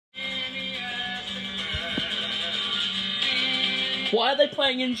Why are they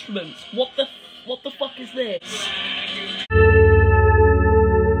playing instruments? What the fuck is this?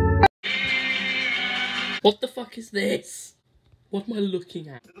 What the fuck is this? What am I looking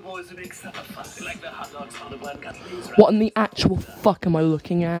at? What in the actual fuck am I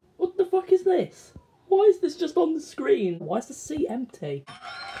looking at? What the fuck is this? Why is this just on the screen? Why is the seat empty?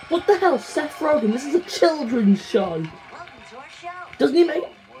 What the hell, Seth Rogen? This is a children's show. Doesn't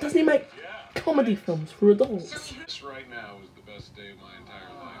he make comedy films for adults? This right now is the best day of my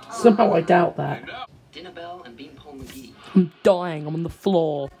entire life. Somehow I doubt that. Dinner Bell and Beanpole McGee. I'm dying. I'm on the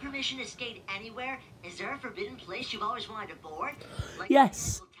floor. Permission to skate anywhere? Is there a forbidden place you've always wanted to board? Like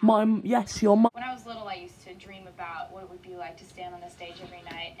Yes, yes, your mum. When I was little, I used to dream about what it would be like to stand on the stage every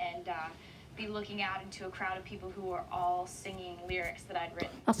night and be looking out into a crowd of people who were all singing lyrics that I'd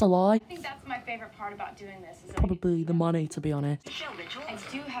written. That's a lie. I think that's my favorite part about doing this. Is Probably the money, to be honest. I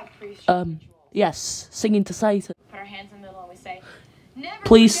do have pre-show rituals. Yes, singing to Satan. Put our hands in the middle and we say, "Never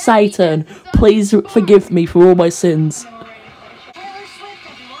Please, forget Satan, me, please forgive me for all my sins. And then we're ready to play. Taylor Swift,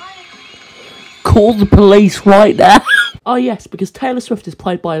 everyone. Call the police right now." Oh yes, because Taylor Swift is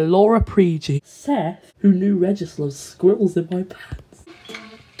played by Laura Preigi. Seth, who knew Regis loves squirrels in my pants.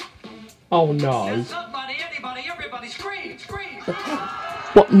 Oh no. Somebody, anybody, everybody, scream, scream!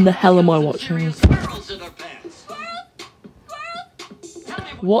 What in the hell am I watching? Squirrels in their pants.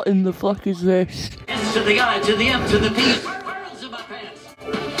 What in the fuck is this? S to the I, to the M, to the P. Squirrels in my pants.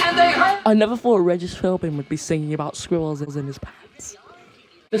 And they hurt! I never thought Regis Philbin would be singing about squirrels in his pants.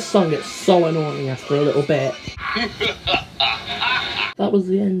 This song gets so annoying after a little bit. That was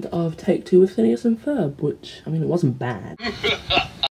the end of take 2 with Phineas and Ferb, which, I mean, it wasn't bad.